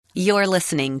You're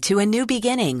listening to A New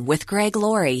Beginning with Greg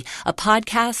Laurie, a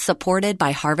podcast supported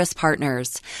by Harvest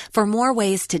Partners. For more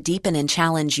ways to deepen and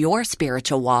challenge your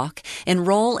spiritual walk,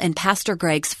 enroll in Pastor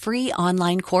Greg's free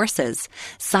online courses.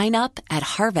 Sign up at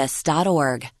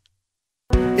harvest.org.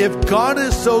 If God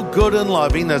is so good and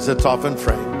loving as it's often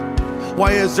framed,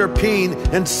 why is there pain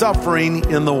and suffering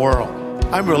in the world?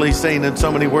 I'm really saying in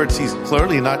so many words, he's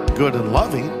clearly not good and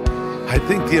loving. I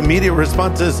think the immediate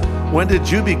response is, when did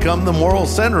you become the moral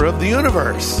center of the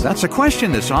universe? That's a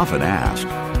question that's often asked.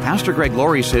 Pastor Greg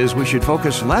Laurie says we should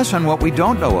focus less on what we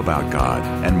don't know about God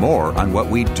and more on what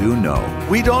we do know.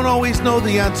 We don't always know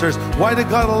the answers. Why did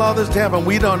God allow this to happen?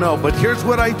 We don't know. But here's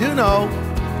what I do know.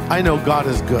 I know God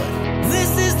is good.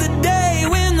 This is the day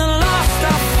when the lost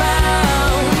are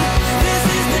found. This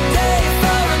is the day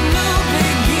for a new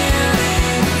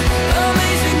beginning.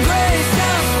 Amazing grace,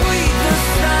 how sweet the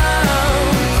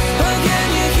sound. Again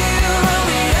you hear all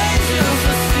the angels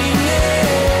are singing.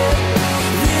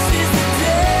 This is the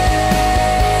day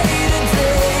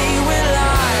when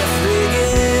life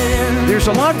begins. There's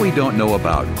a lot we don't know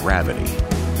about gravity.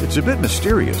 It's a bit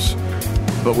mysterious,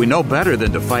 but we know better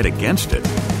than to fight against it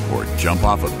or jump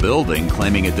off a building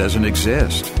claiming it doesn't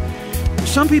exist.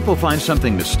 Some people find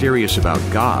something mysterious about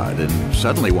God and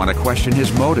suddenly want to question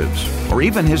his motives or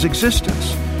even his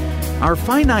existence. Our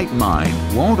finite mind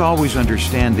won't always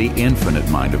understand the infinite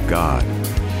mind of God.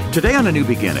 Today on A New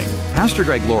Beginning, Pastor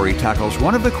Greg Laurie tackles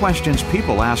one of the questions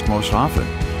people ask most often.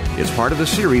 It's part of the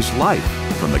series Life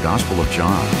from the Gospel of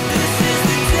John.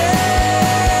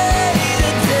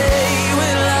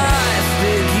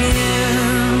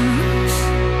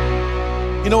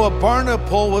 You know, a Barna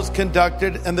poll was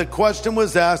conducted, and the question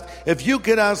was asked, if you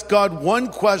could ask God one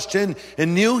question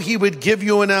and knew he would give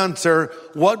you an answer,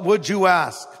 what would you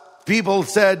ask? People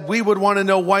said, we would want to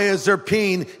know, why is there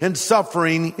pain and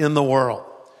suffering in the world?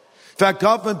 In fact,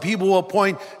 often people will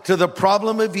point to the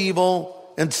problem of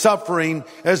evil and suffering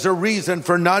as a reason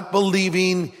for not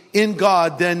believing in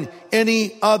God than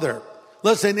any other.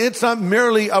 Listen, it's not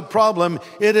merely a problem,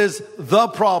 it is the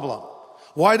problem.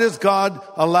 Why does God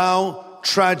allow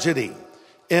tragedy?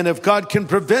 And if God can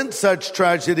prevent such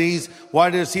tragedies, why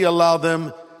does he allow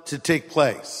them to take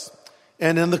place?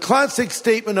 And in the classic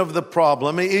statement of the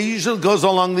problem, it usually goes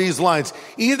along these lines.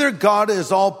 Either God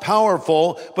is all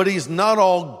powerful, but he's not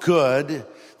all good,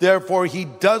 therefore he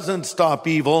doesn't stop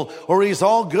evil, or he's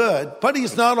all good, but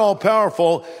he's not all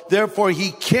powerful, therefore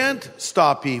he can't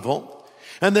stop evil.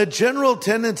 And the general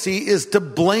tendency is to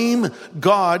blame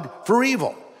God for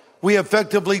evil. We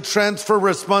effectively transfer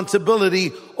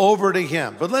responsibility over to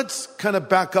him. But let's kind of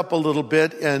back up a little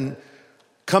bit and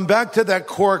come back to that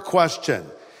core question.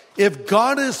 If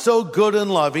God is so good and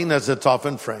loving, as it's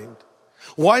often framed,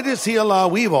 why does he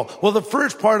allow evil? Well, the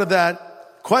first part of that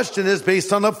question is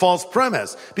based on a false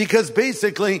premise, because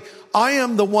basically I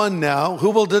am the one now who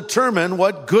will determine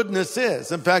what goodness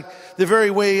is. In fact, the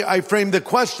very way I frame the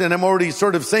question, I'm already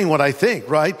sort of saying what I think,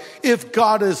 right? If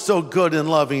God is so good and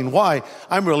loving, why?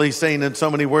 I'm really saying in so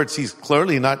many words, he's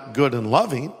clearly not good and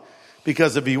loving,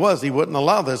 because if he was, he wouldn't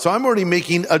allow this. So I'm already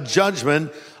making a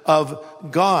judgment of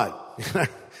God.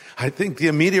 I think the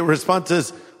immediate response is,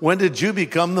 when did you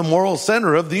become the moral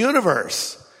center of the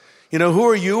universe? You know, who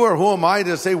are you or who am I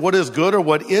to say what is good or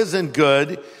what isn't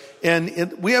good?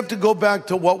 And we have to go back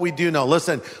to what we do know.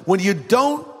 Listen, when you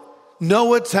don't know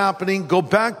what's happening, go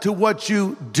back to what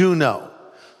you do know.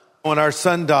 When our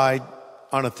son died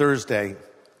on a Thursday,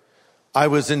 I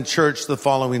was in church the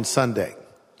following Sunday.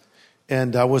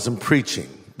 And I wasn't preaching,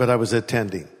 but I was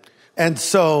attending. And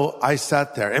so I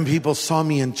sat there, and people saw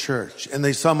me in church, and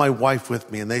they saw my wife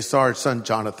with me, and they saw our son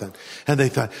Jonathan, and they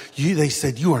thought, they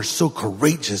said, you are so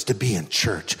courageous to be in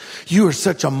church. You are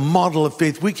such a model of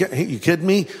faith. Hey, you kidding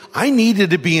me? I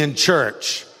needed to be in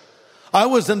church. I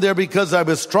wasn't there because I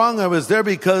was strong. I was there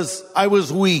because I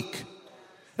was weak,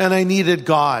 and I needed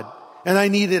God. And I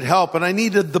needed help, and I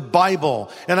needed the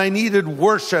Bible, and I needed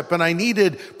worship, and I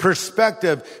needed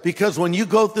perspective, because when you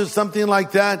go through something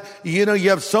like that, you know,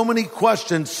 you have so many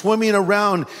questions swimming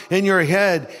around in your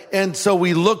head, and so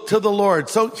we look to the Lord.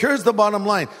 So here's the bottom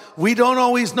line. We don't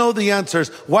always know the answers.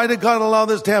 Why did God allow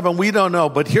this to happen? We don't know.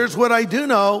 But here's what I do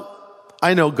know.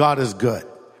 I know God is good.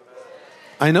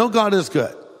 I know God is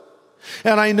good.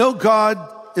 And I know God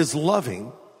is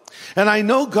loving. And I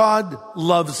know God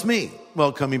loves me.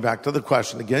 Well, coming back to the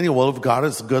question again, well, if God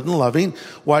is good and loving,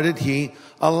 why did he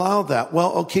allow that?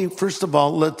 Well, okay, first of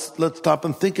all, let's stop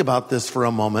and think about this for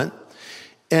a moment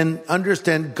and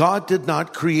understand God did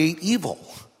not create evil.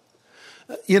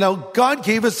 You know, God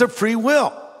gave us a free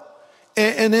will.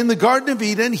 And in the Garden of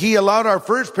Eden, he allowed our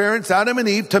first parents, Adam and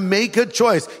Eve, to make a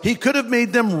choice. He could have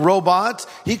made them robots.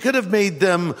 He could have made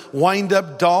them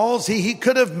wind-up dolls. He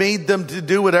could have made them to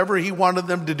do whatever he wanted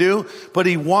them to do. But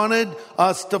he wanted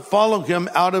us to follow him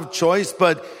out of choice.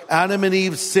 But Adam and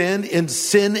Eve sinned, and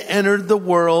sin entered the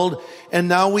world. And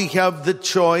now we have the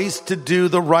choice to do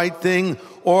the right thing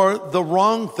or the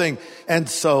wrong thing. And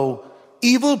so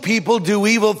evil people do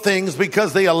evil things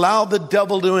because they allow the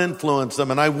devil to influence them.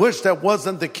 And I wish that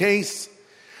wasn't the case.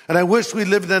 And I wish we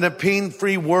lived in a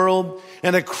pain-free world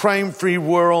and a crime-free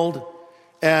world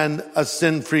and a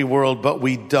sin-free world, but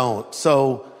we don't.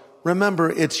 So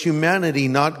remember, it's humanity,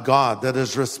 not God, that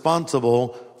is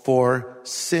responsible for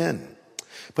sin.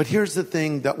 But here's the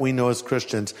thing that we know as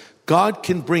Christians. God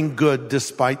can bring good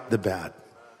despite the bad.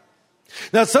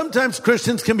 Now, sometimes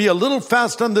Christians can be a little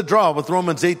fast on the draw with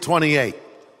Romans 8:28.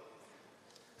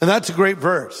 And that's a great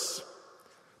verse.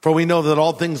 For we know that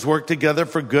all things work together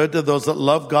for good to those that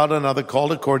love God and are the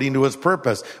called according to his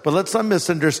purpose. But let's not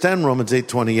misunderstand Romans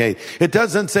 8:28. It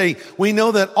doesn't say we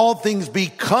know that all things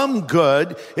become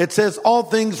good. It says all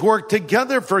things work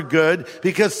together for good,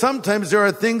 because sometimes there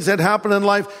are things that happen in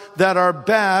life that are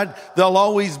bad. They'll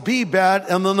always be bad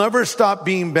and they'll never stop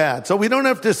being bad. So we don't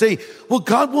have to say, well,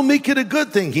 God will make it a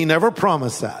good thing. He never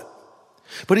promised that.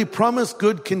 But he promised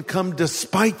good can come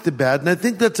despite the bad. And I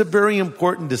think that's a very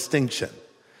important distinction.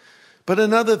 But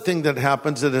another thing that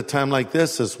happens at a time like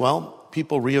this is, well,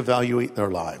 people reevaluate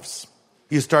their lives.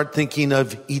 You start thinking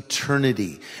of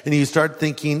eternity, and you start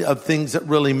thinking of things that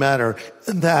really matter,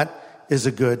 and that is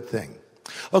a good thing.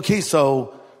 Okay,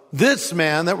 so this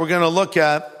man that we're going to look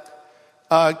at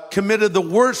committed the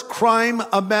worst crime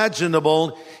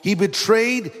imaginable. He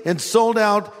betrayed and sold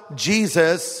out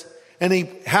Jesus, and he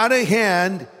had a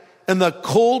hand in the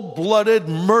cold-blooded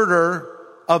murder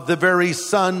of the very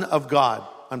Son of God.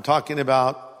 I'm talking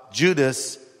about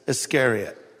Judas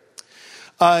Iscariot.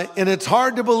 And it's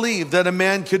hard to believe that a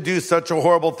man could do such a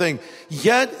horrible thing.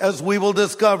 Yet, as we will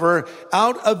discover,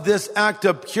 out of this act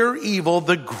of pure evil,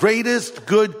 the greatest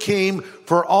good came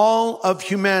for all of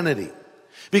humanity.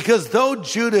 Because though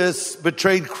Judas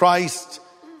betrayed Christ,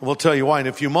 we'll tell you why in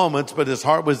a few moments, but his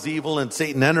heart was evil and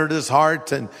Satan entered his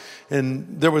heart and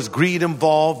there was greed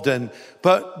involved.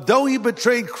 But though he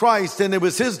betrayed Christ and it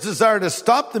was his desire to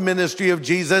stop the ministry of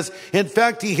Jesus, in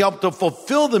fact, he helped to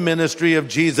fulfill the ministry of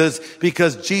Jesus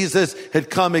because Jesus had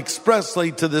come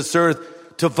expressly to this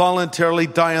earth to voluntarily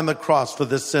die on the cross for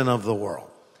the sin of the world.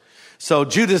 So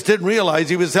Judas didn't realize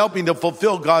he was helping to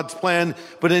fulfill God's plan,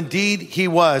 but indeed he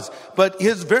was. But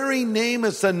his very name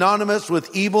is synonymous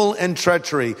with evil and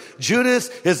treachery. Judas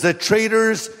is the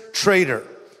traitor's traitor,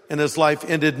 and his life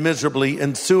ended miserably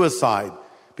in suicide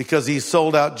because he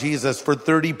sold out Jesus for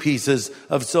 30 pieces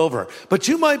of silver. But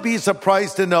you might be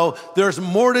surprised to know there's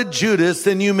more to Judas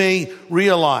than you may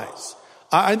realize.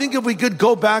 I think if we could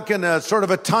go back in a sort of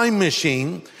a time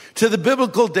machine to the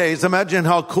biblical days, imagine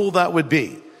how cool that would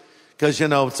be. Because,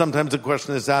 sometimes the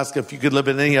question is asked, if you could live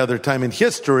at any other time in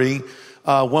history,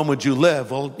 when would you live?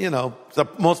 Well, the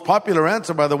most popular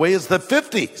answer, by the way, is the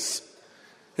 50s.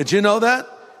 Did you know that?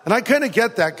 And I kind of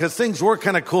get that because things were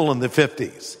kind of cool in the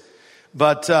 50s.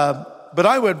 But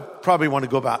I would probably want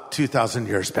to go about 2,000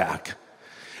 years back.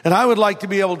 And I would like to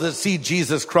be able to see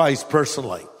Jesus Christ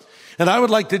personally. And I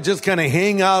would like to just kind of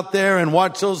hang out there and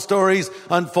watch those stories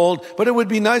unfold. But it would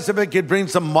be nice if I could bring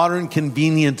some modern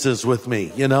conveniences with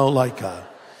me, like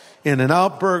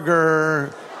In-N-Out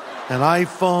Burger, an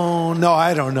iPhone. No,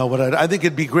 I don't know I think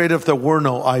it'd be great if there were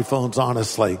no iPhones,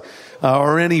 honestly,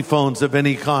 or any phones of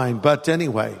any kind. But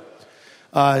anyway,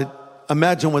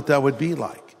 imagine what that would be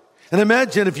like. And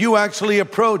imagine if you actually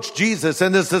approached Jesus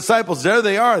and his disciples. There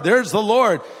they are. There's the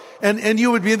Lord. And you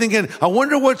would be thinking, I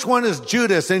wonder which one is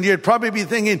Judas. And you'd probably be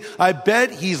thinking, I bet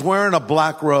he's wearing a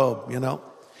black robe,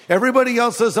 Everybody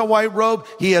else has a white robe.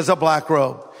 He has a black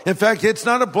robe. In fact, it's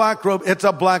not a black robe. It's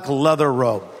a black leather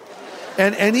robe.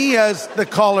 And he has the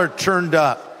collar turned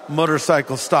up,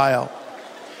 motorcycle style.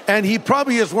 And he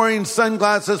probably is wearing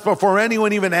sunglasses before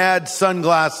anyone even had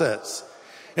sunglasses.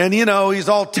 And, he's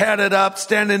all tatted up,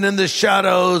 standing in the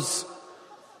shadows,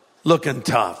 looking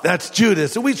tough. That's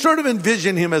Judas. And we sort of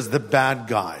envision him as the bad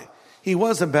guy. He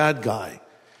was a bad guy.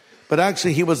 But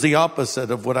actually, he was the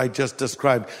opposite of what I just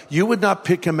described. You would not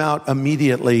pick him out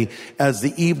immediately as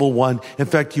the evil one. In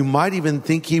fact, you might even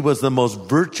think he was the most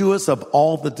virtuous of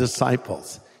all the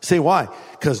disciples. Say why?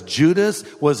 Because Judas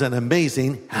was an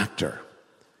amazing actor.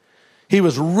 He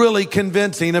was really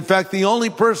convincing. In fact, the only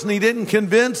person he didn't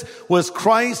convince was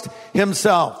Christ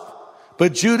himself.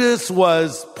 But Judas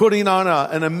was putting on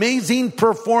an amazing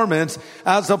performance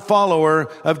as a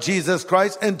follower of Jesus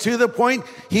Christ. And to the point,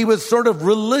 he was sort of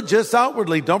religious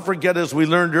outwardly. Don't forget, as we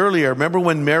learned earlier, remember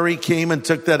when Mary came and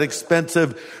took that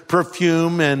expensive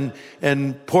perfume and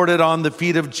poured it on the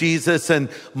feet of Jesus and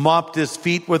mopped his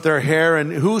feet with her hair?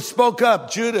 And who spoke up?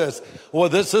 Judas. Well,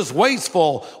 this is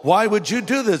wasteful. Why would you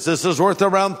do this? This is worth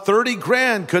around 30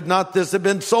 grand. Could not this have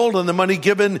been sold and the money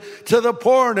given to the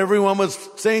poor? And everyone was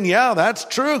saying, yeah, that's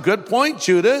true. Good point,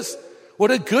 Judas.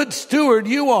 What a good steward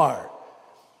you are.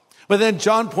 But then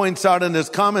John points out in his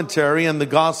commentary and the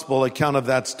gospel account of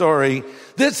that story,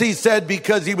 this he said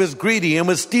because he was greedy and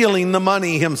was stealing the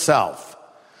money himself.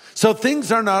 So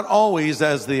things are not always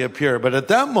as they appear. But at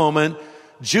that moment,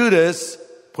 Judas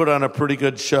put on a pretty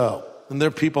good show. And there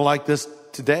are people like this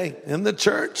today in the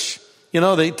church. You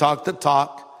know, they talk the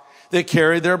talk. They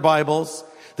carry their Bibles.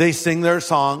 They sing their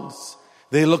songs.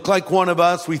 They look like one of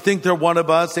us. We think they're one of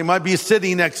us. They might be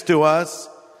sitting next to us.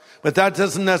 But that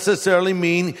doesn't necessarily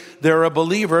mean they're a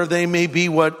believer. They may be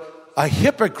what a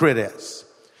hypocrite is.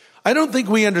 I don't think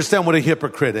we understand what a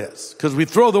hypocrite is because we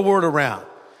throw the word around.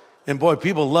 And boy,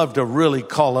 people love to really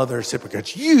call others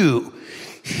hypocrites. You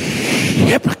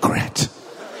hypocrite.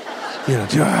 You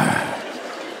know,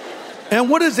 and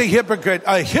what is a hypocrite?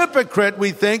 A hypocrite,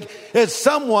 we think, is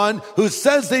someone who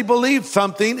says they believe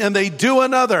something and they do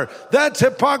another. That's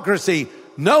hypocrisy.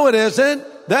 No, it isn't.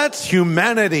 That's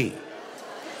humanity.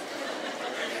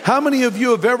 How many of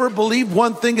you have ever believed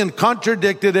one thing and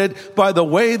contradicted it by the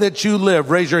way that you live?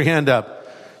 Raise your hand up.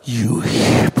 You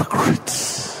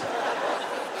hypocrites.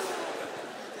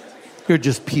 You're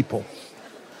just people.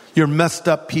 You're messed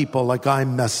up people like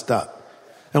I'm messed up.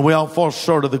 And we all fall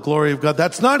short of the glory of God.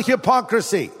 That's not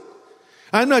hypocrisy.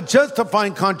 I'm not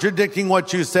justifying contradicting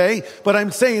what you say, but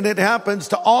I'm saying it happens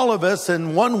to all of us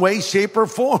in one way, shape, or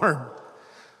form.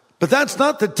 But that's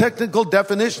not the technical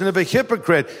definition of a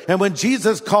hypocrite. And when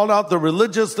Jesus called out the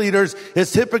religious leaders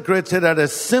as hypocrites, it had a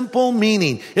simple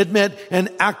meaning. It meant an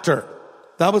actor.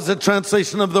 That was the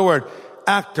translation of the word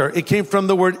actor. It came from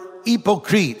the word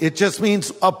hypocrite. It just means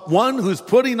one who's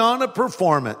putting on a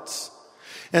performance.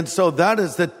 And so that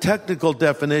is the technical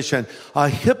definition. A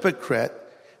hypocrite,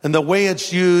 and the way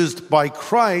it's used by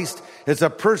Christ, is a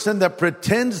person that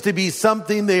pretends to be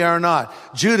something they are not.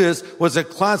 Judas was a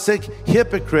classic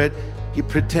hypocrite. He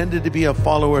pretended to be a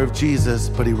follower of Jesus,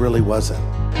 but he really wasn't.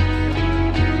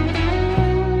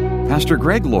 Pastor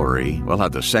Greg Laurie will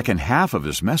have the second half of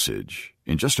his message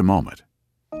in just a moment.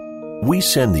 We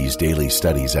send these daily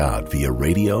studies out via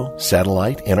radio,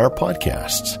 satellite, and our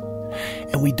podcasts.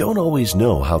 And we don't always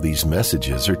know how these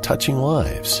messages are touching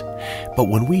lives. But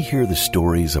when we hear the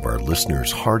stories of our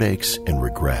listeners' heartaches and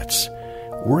regrets,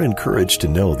 we're encouraged to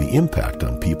know the impact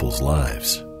on people's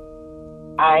lives.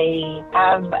 I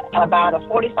have about a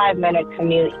 45-minute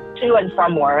commute to and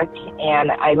from work, and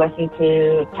I listen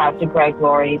to Pastor Greg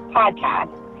Laurie's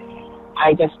podcast.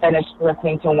 I just finished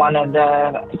listening to one of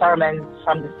the sermons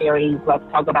from the series, Let's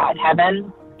Talk About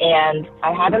Heaven. And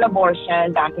I had an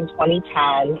abortion back in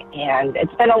 2010, and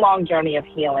it's been a long journey of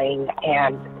healing.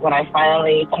 And when I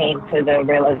finally came to the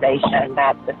realization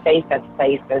that the safest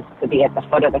place is to be at the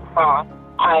foot of the cross,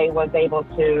 I was able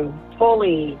to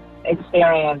fully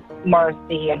experience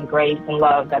mercy and grace and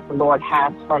love that the Lord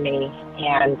has for me.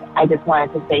 And I just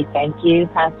wanted to say thank you,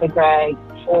 Pastor Greg,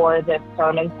 for this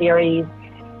sermon series.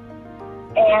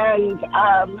 And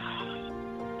I'm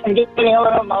just getting a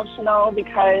little emotional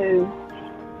because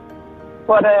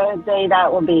what a day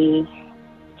that will be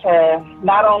to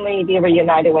not only be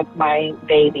reunited with my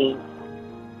baby,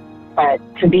 but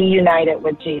to be united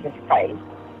with Jesus Christ.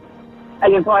 I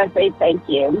just want to say thank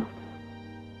you.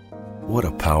 What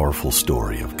a powerful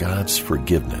story of God's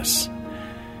forgiveness.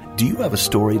 Do you have a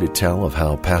story to tell of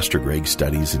how Pastor Greg's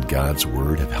studies in God's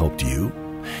Word have helped you?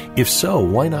 If so,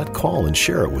 why not call and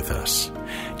share it with us?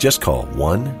 Just call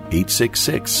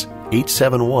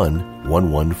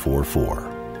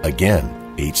 1-866-871-1144. Again,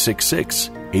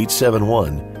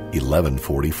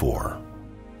 866-871-1144.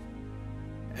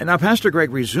 And now Pastor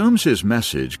Greg resumes his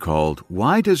message called,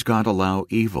 Why Does God Allow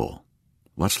Evil?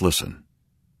 Let's listen.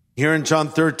 Here in John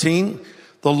 13,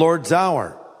 the Lord's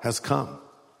hour has come.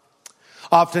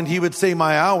 Often he would say,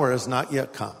 my hour has not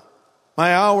yet come.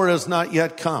 My hour has not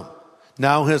yet come.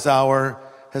 Now his hour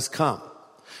has come.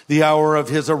 The hour of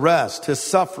his arrest, his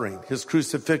suffering, his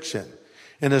crucifixion,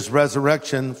 and his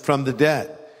resurrection from the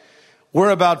dead.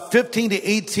 We're about 15 to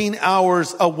 18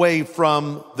 hours away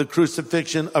from the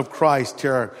crucifixion of Christ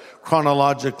here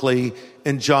chronologically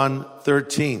in John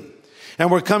 13.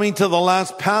 And we're coming to the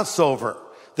last Passover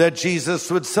that Jesus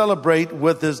would celebrate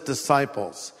with his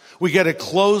disciples. We get a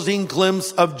closing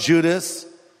glimpse of Judas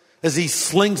as he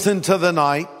slinks into the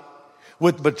night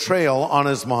with betrayal on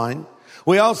his mind.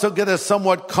 We also get a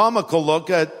somewhat comical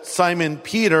look at Simon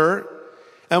Peter,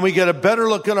 and we get a better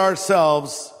look at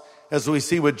ourselves as we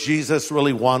see what Jesus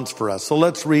really wants for us. So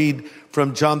let's read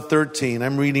from John 13.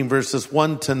 I'm reading verses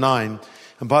 1 to 9.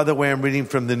 And by the way, I'm reading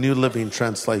from the New Living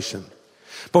Translation.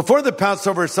 Before the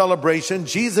Passover celebration,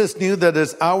 Jesus knew that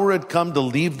his hour had come to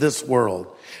leave this world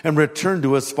and return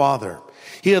to his Father.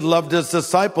 He had loved his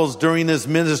disciples during his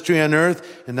ministry on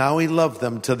earth, and now he loved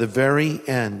them to the very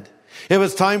end. It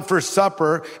was time for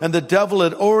supper, and the devil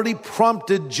had already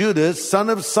prompted Judas, son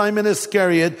of Simon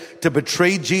Iscariot, to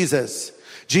betray Jesus.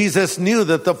 Jesus knew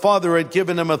that the Father had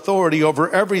given him authority over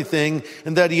everything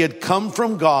and that he had come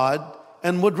from God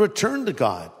and would return to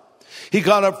God. He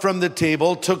got up from the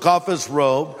table, took off his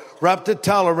robe, wrapped a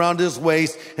towel around his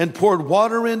waist, and poured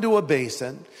water into a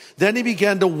basin. Then he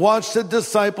began to wash the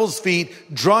disciples' feet,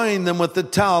 drying them with the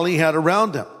towel he had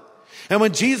around him. And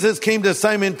when Jesus came to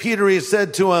Simon Peter, he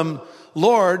said to him,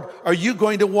 "Lord, are you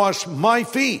going to wash my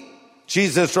feet?"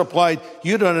 Jesus replied,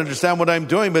 "You don't understand what I'm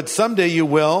doing, but someday you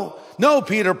will." "No,"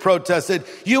 Peter protested,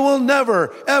 "you will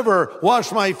never, ever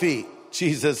wash my feet."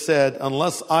 Jesus said,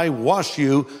 "Unless I wash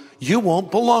you, you won't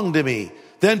belong to me."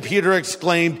 Then Peter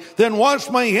exclaimed, "Then wash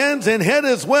my hands and head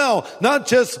as well, not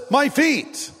just my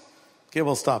feet." Okay,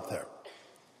 we'll stop there.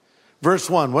 Verse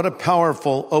 1, what a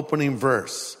powerful opening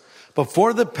verse.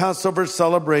 Before the Passover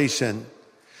celebration,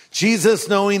 Jesus,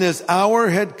 knowing his hour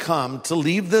had come to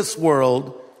leave this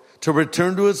world, to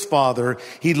return to his Father,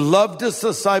 he loved his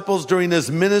disciples during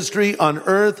his ministry on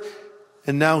earth,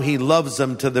 and now he loves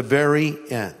them to the very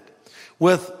end.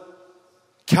 With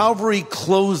Calvary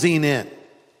closing in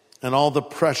and all the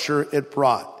pressure it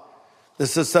brought,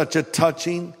 this is such a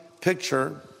touching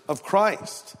picture of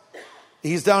Christ.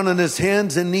 He's down on his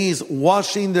hands and knees,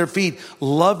 washing their feet,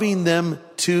 loving them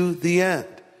to the end.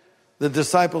 The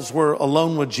disciples were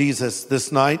alone with Jesus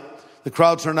this night. The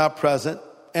crowds are not present.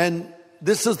 And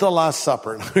this is the Last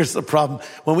Supper. Here's the problem.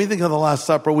 When we think of the Last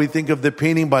Supper, we think of the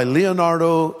painting by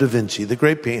Leonardo da Vinci, the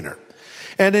great painter.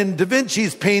 And in Da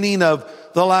Vinci's painting of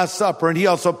the Last Supper, and he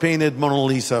also painted Mona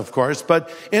Lisa, of course, but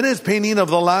in his painting of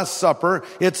the Last Supper,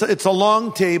 it's a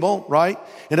long table, right?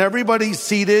 And everybody's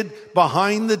seated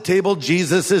behind the table.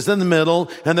 Jesus is in the middle,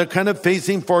 and they're kind of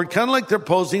facing forward, kind of like they're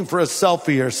posing for a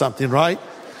selfie or something, right?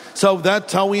 So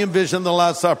that's how we envision the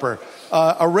Last Supper.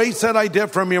 Erase that idea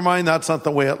from your mind. That's not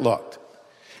the way it looked.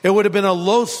 It would have been a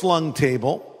low-slung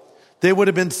table. They would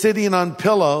have been sitting on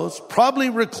pillows, probably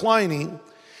reclining,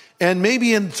 and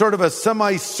maybe in sort of a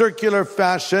semicircular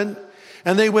fashion.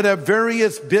 And they would have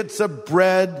various bits of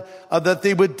bread that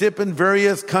they would dip in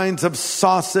various kinds of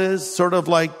sauces, sort of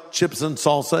like chips and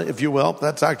salsa, if you will.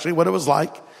 That's actually what it was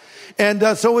like. And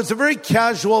so it was a very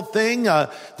casual thing.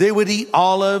 They would eat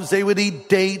olives, they would eat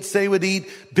dates, they would eat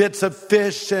bits of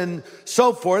fish and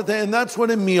so forth. And that's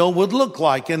what a meal would look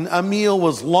like. And a meal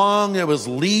was long, it was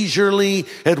leisurely,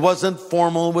 it wasn't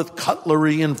formal with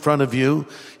cutlery in front of you.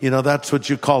 You know, that's what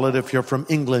you call it if you're from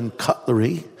England,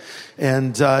 cutlery.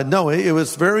 And no, it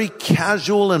was very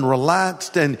casual and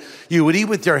relaxed, and you would eat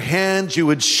with your hands, you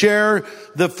would share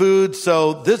the food.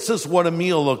 So this is what a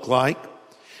meal looked like.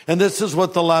 And this is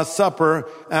what the Last Supper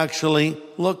actually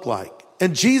looked like.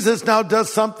 And Jesus now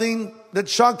does something that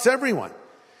shocks everyone.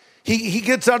 He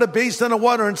gets out a basin of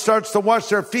water and starts to wash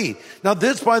their feet. Now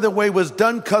this, by the way, was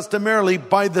done customarily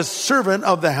by the servant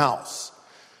of the house.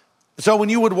 So when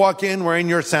you would walk in wearing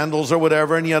your sandals or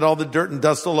whatever, and you had all the dirt and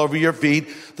dust all over your feet,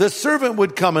 the servant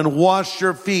would come and wash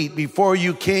your feet before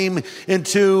you came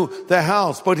into the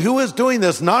house. But who is doing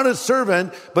this? Not a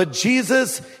servant, but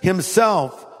Jesus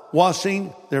himself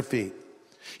washing their feet.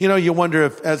 You know, you wonder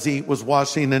if as he was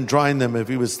washing and drying them, if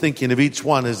he was thinking of each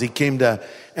one as he came to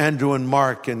Andrew and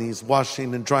Mark and he's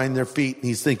washing and drying their feet, and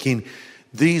he's thinking,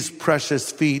 these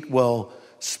precious feet will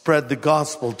spread the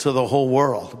gospel to the whole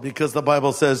world, because the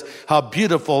Bible says how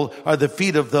beautiful are the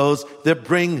feet of those that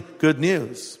bring good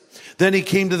news. Then he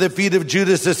came to the feet of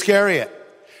Judas Iscariot,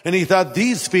 and he thought,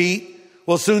 these feet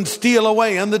will soon steal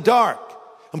away in the dark.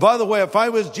 And by the way, if I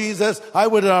was Jesus, I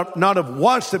would not have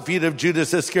washed the feet of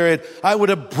Judas Iscariot. I would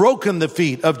have broken the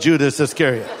feet of Judas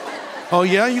Iscariot. Oh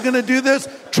yeah, you're going to do this?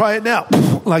 Try it now.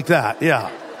 Like that,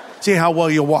 yeah. See how well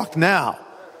you walk now,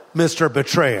 Mr.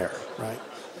 Betrayer, right?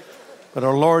 But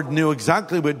our Lord knew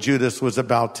exactly what Judas was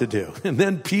about to do. And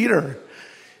then Peter,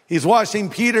 he's washing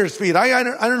Peter's feet. I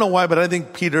don't know why, but I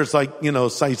think Peter's like,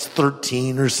 size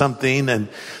 13 or something. And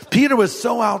Peter was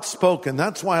so outspoken.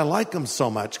 That's why I like him so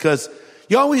much, because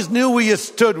you always knew where you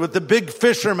stood with the big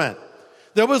fisherman.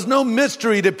 There was no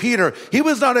mystery to Peter. He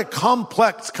was not a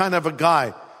complex kind of a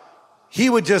guy. He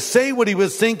would just say what he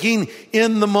was thinking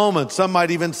in the moment. Some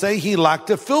might even say he lacked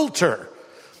a filter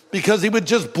because he would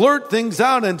just blurt things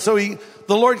out. And so the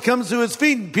Lord comes to his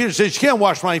feet and Peter says, you can't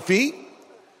wash my feet.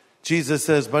 Jesus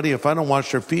says, buddy, if I don't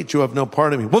wash your feet, you have no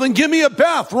part of me. Well, then give me a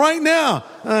bath right now.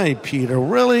 Hey, Peter,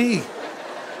 really?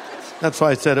 That's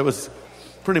why I said it was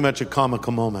pretty much a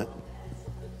comical moment.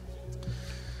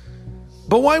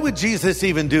 But why would Jesus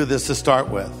even do this to start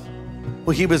with?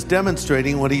 Well, he was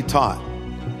demonstrating what he taught.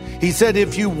 He said,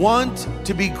 if you want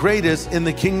to be greatest in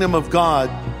the kingdom of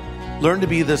God, learn to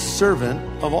be the servant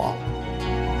of all.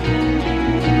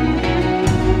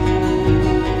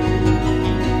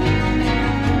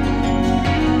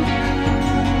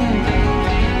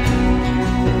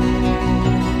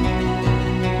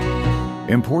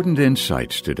 Important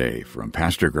insights today from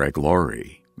Pastor Greg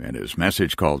Laurie and his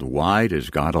message called Why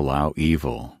Does God Allow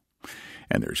Evil?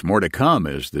 And there's more to come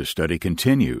as this study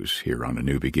continues here on A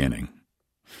New Beginning.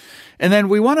 And then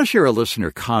we want to share a listener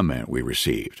comment we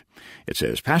received. It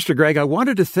says, Pastor Greg, I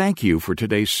wanted to thank you for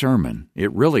today's sermon.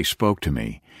 It really spoke to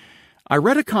me. I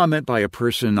read a comment by a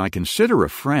person I consider a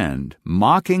friend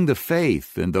mocking the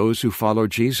faith and those who follow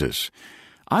Jesus.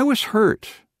 I was hurt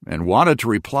and wanted to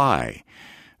reply,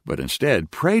 but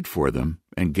instead prayed for them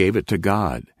and gave it to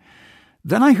God.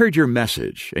 Then I heard your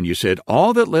message, and you said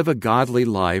all that live a godly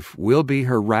life will be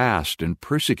harassed and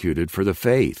persecuted for the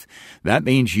faith. That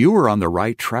means you are on the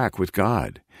right track with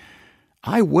God.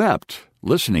 I wept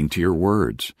listening to your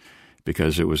words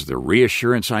because it was the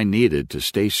reassurance I needed to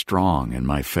stay strong in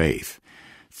my faith.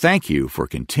 Thank you for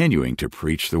continuing to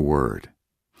preach the Word.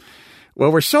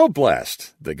 Well, we're so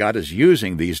blessed that God is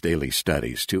using these daily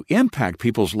studies to impact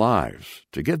people's lives,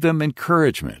 to give them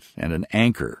encouragement and an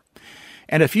anchor.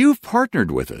 And if you've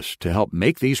partnered with us to help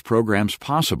make these programs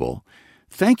possible,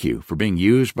 thank you for being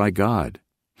used by God.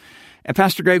 And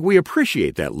Pastor Greg, we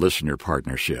appreciate that listener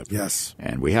partnership. Yes.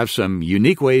 And we have some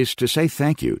unique ways to say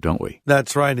thank you, don't we?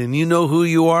 That's right. And you know who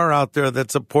you are out there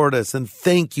that support us. And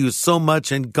thank you so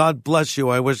much. And God bless you.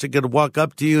 I wish I could walk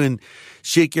up to you and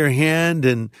shake your hand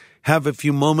and have a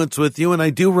few moments with you. And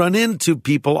I do run into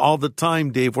people all the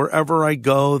time, Dave, wherever I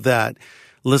go that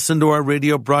listen to our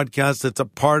radio broadcast. It's a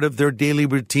part of their daily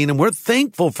routine. And we're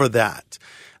thankful for that.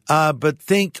 But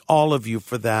thank all of you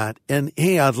for that. And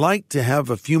hey, I'd like to have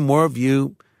a few more of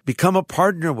you become a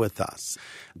partner with us,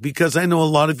 because I know a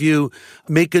lot of you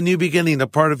make a new beginning a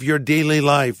part of your daily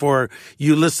life, or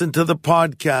you listen to the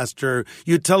podcast, or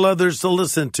you tell others to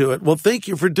listen to it. Well, thank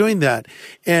you for doing that.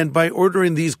 And by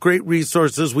ordering these great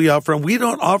resources we offer, and we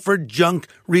don't offer junk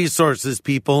resources,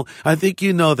 people. I think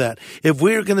you know that. If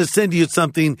we're going to send you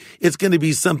something, it's going to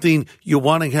be something you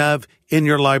want to have in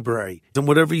your library. And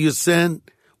whatever you send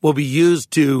will be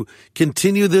used to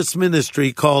continue this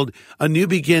ministry called A New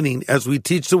Beginning as we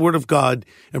teach the Word of God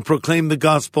and proclaim the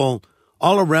gospel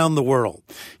all around the world.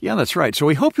 Yeah, that's right. So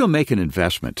we hope you'll make an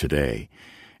investment today.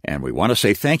 And we want to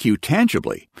say thank you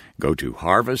tangibly. Go to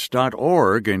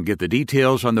harvest.org and get the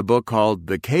details on the book called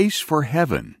The Case for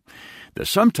Heaven. The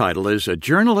subtitle is A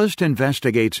Journalist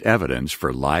Investigates Evidence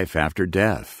for Life After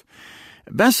Death.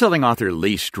 Best-selling author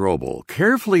Lee Strobel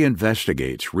carefully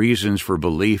investigates reasons for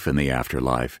belief in the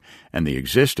afterlife and the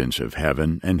existence of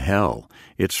heaven and hell.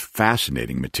 It's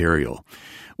fascinating material.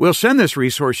 We'll send this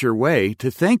resource your way to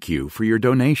thank you for your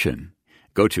donation.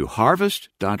 Go to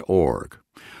harvest.org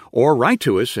or write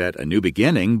to us at A New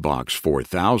Beginning, Box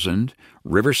 4000,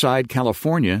 Riverside,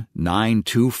 California,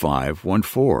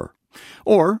 92514.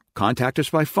 Or contact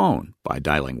us by phone by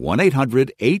dialing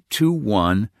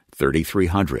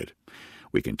 1-800-821-3300.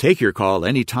 We can take your call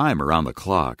any time around the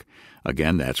clock.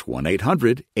 Again, that's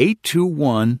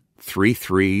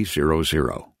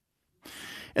 1-800-821-3300.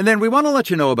 And then we want to let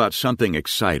you know about something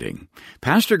exciting.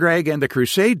 Pastor Greg and the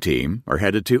Crusade team are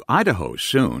headed to Idaho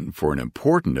soon for an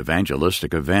important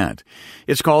evangelistic event.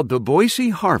 It's called the Boise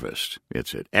Harvest.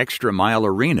 It's at Extra Mile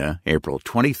Arena, April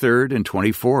 23rd and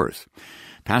 24th.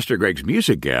 Pastor Greg's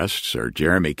music guests are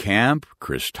Jeremy Camp,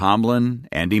 Chris Tomlin,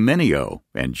 Andy Mineo,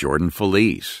 and Jordan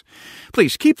Felice.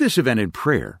 Please keep this event in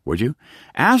prayer, would you?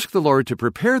 Ask the Lord to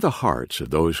prepare the hearts of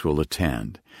those who will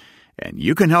attend. And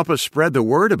you can help us spread the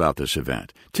word about this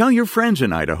event. Tell your friends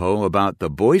in Idaho about the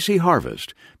Boise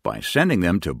Harvest by sending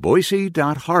them to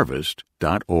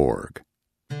boise.harvest.org.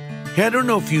 Hey, I don't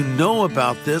know if you know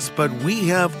about this, but we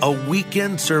have a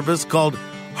weekend service called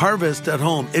Harvest at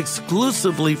Home,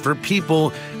 exclusively for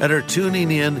people that are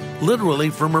tuning in literally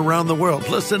from around the world.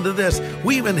 Listen to this.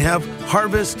 We even have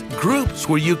harvest groups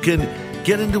where you can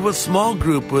get into a small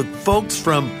group with folks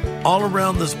from all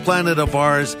around this planet of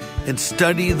ours and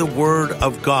study the Word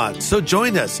of God. So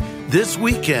join us this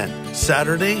weekend,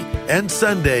 Saturday and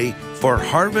Sunday, for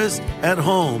Harvest at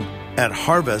Home at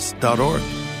harvest.org.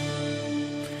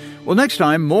 Well, next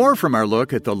time, more from our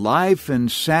look at the life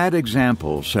and sad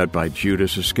example set by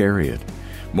Judas Iscariot.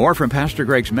 More from Pastor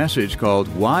Greg's message called,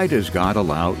 Why Does God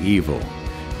Allow Evil?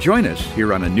 Join us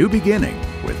here on A New Beginning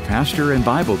with pastor and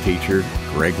Bible teacher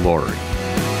Greg Laurie.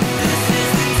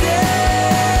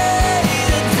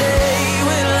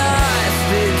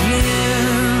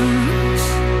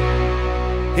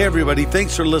 Hey everybody,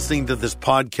 thanks for listening to this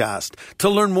podcast. To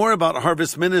learn more about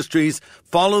Harvest Ministries,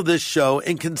 follow this show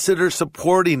and consider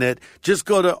supporting it. Just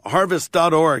go to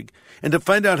harvest.org. And to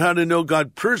find out how to know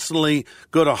God personally,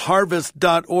 go to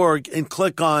harvest.org and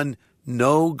click on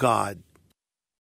Know God.